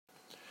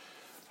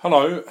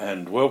Hello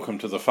and welcome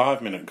to the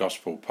 5 Minute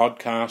Gospel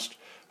podcast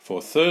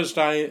for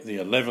Thursday the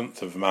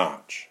 11th of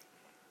March.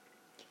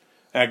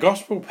 Our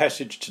Gospel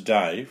passage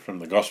today from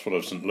the Gospel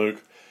of St.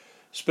 Luke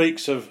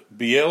speaks of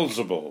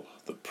Beelzebul,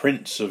 the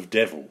prince of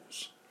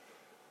devils.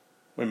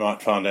 We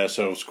might find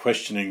ourselves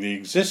questioning the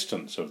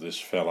existence of this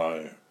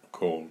fellow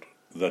called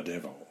the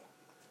devil.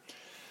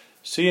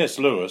 C.S.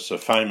 Lewis, a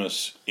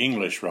famous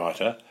English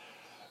writer,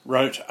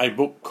 wrote a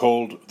book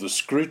called The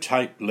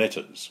Screwtape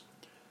Letters.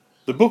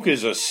 The book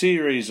is a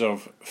series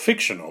of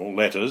fictional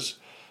letters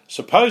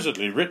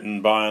supposedly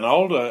written by an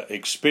older,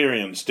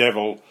 experienced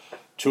devil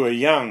to a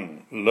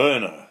young,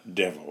 learner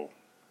devil.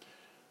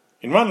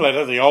 In one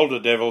letter, the older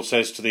devil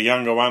says to the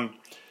younger one,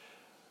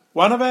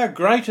 "One of our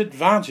great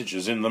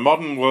advantages in the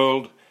modern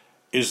world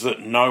is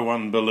that no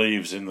one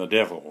believes in the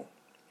devil.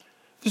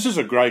 This is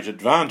a great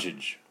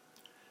advantage.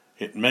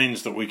 It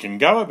means that we can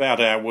go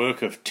about our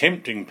work of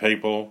tempting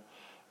people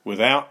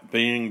without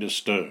being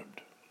disturbed."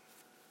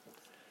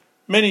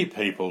 Many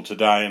people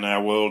today in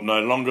our world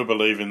no longer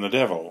believe in the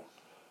devil.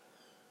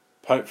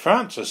 Pope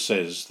Francis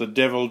says the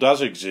devil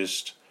does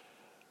exist,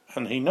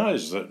 and he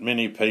knows that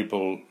many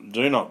people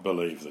do not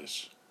believe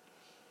this.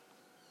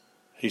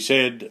 He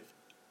said,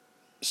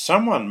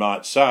 "Someone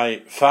might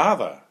say,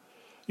 'Father,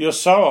 you're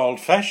so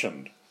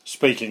old-fashioned,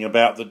 speaking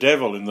about the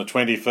devil in the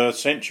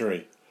 21st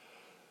century.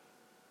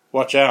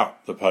 Watch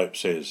out," the Pope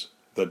says,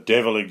 "the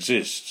devil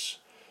exists.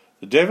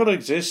 The devil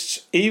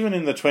exists even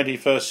in the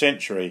 21st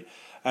century,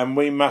 and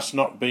we must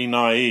not be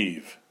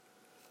naive.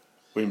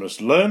 We must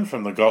learn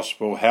from the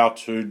Gospel how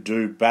to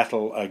do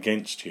battle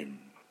against him."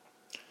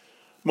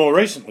 More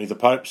recently, the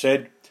Pope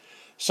said,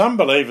 "Some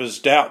believers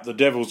doubt the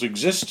devil's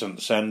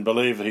existence and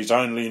believe he's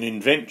only an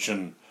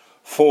invention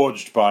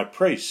forged by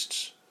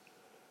priests.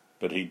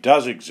 But he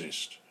does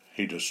exist.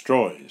 He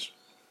destroys."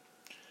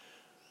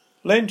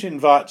 Lent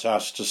invites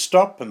us to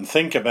stop and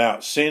think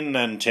about sin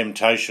and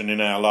temptation in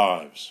our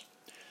lives.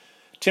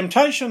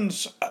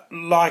 Temptation's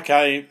like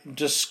a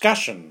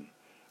discussion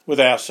with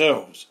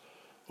ourselves,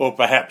 or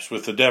perhaps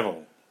with the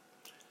devil.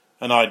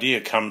 An idea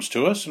comes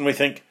to us and we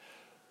think,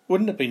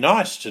 wouldn't it be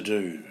nice to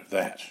do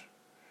that?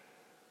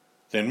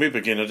 Then we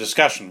begin a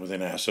discussion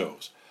within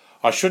ourselves.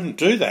 I shouldn't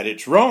do that,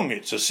 it's wrong,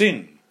 it's a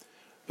sin.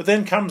 But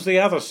then comes the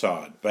other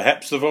side,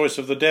 perhaps the voice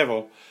of the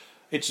devil.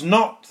 It's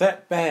not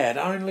that bad,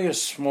 only a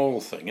small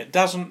thing. It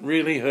doesn't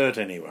really hurt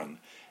anyone.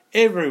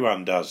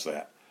 Everyone does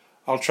that.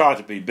 I'll try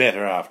to be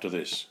better after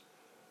this.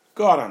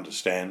 God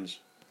understands.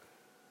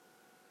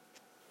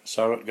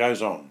 So it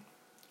goes on.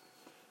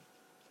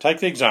 Take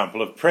the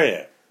example of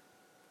prayer.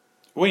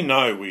 We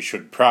know we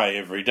should pray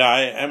every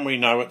day, and we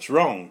know it's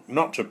wrong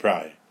not to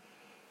pray.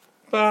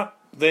 But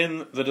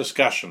then the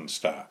discussion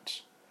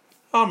starts.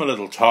 I'm a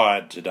little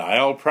tired today,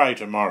 I'll pray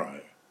tomorrow.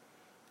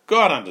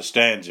 God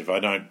understands if I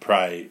don't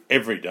pray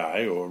every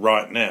day or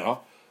right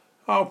now.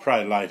 I'll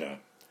pray later.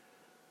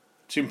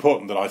 It's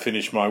important that I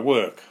finish my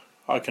work.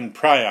 I can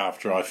pray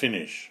after I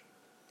finish.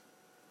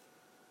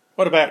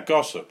 What about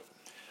gossip?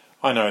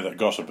 I know that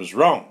gossip is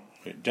wrong.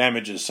 It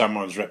damages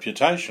someone's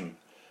reputation.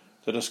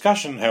 The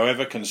discussion,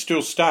 however, can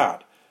still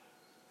start.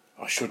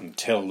 I shouldn't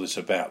tell this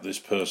about this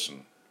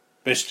person.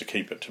 Best to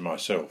keep it to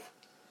myself.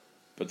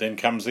 But then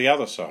comes the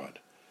other side.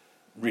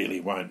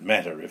 Really won't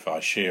matter if I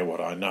share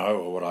what I know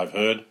or what I've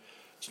heard.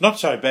 It's not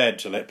so bad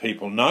to let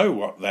people know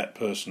what that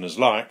person is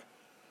like.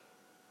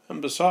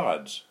 And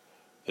besides,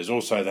 there's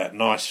also that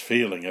nice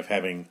feeling of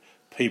having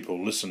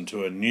people listen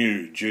to a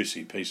new,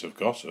 juicy piece of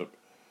gossip.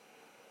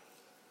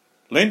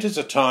 Lent is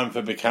a time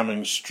for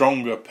becoming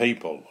stronger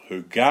people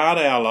who guard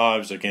our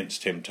lives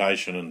against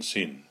temptation and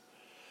sin.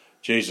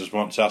 Jesus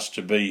wants us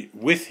to be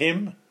with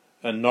him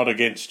and not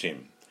against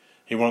him.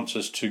 He wants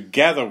us to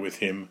gather with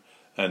him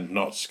and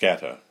not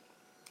scatter.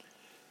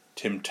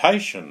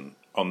 Temptation,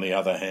 on the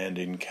other hand,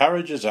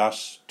 encourages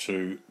us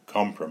to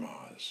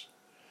compromise.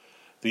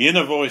 The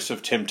inner voice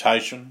of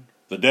temptation,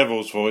 the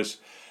devil's voice,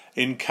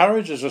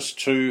 encourages us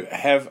to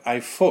have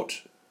a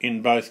foot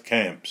in both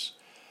camps,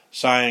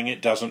 saying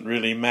it doesn't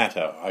really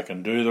matter, I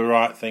can do the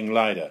right thing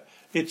later,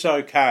 it's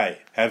okay,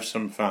 have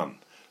some fun.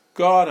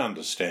 God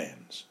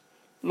understands.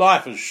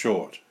 Life is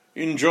short,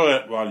 enjoy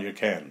it while you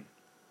can.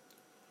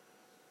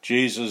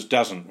 Jesus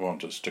doesn't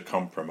want us to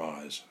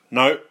compromise.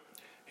 No,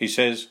 he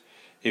says,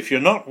 if you're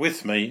not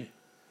with me,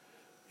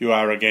 you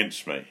are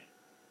against me.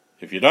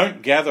 If you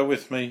don't gather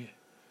with me,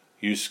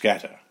 you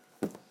scatter.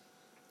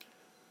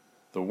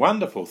 The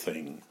wonderful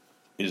thing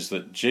is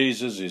that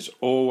Jesus is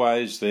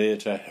always there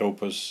to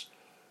help us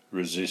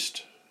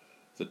resist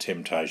the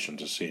temptation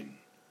to sin.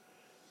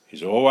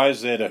 He's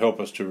always there to help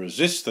us to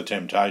resist the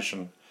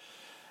temptation,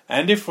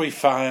 and if we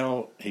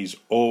fail, he's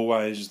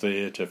always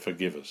there to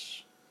forgive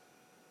us.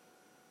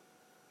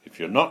 If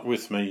you're not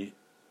with me,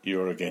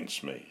 you're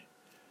against me.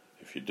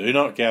 If you do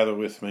not gather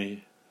with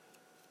me,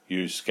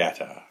 you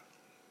scatter.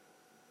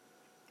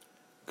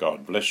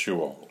 God bless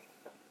you all.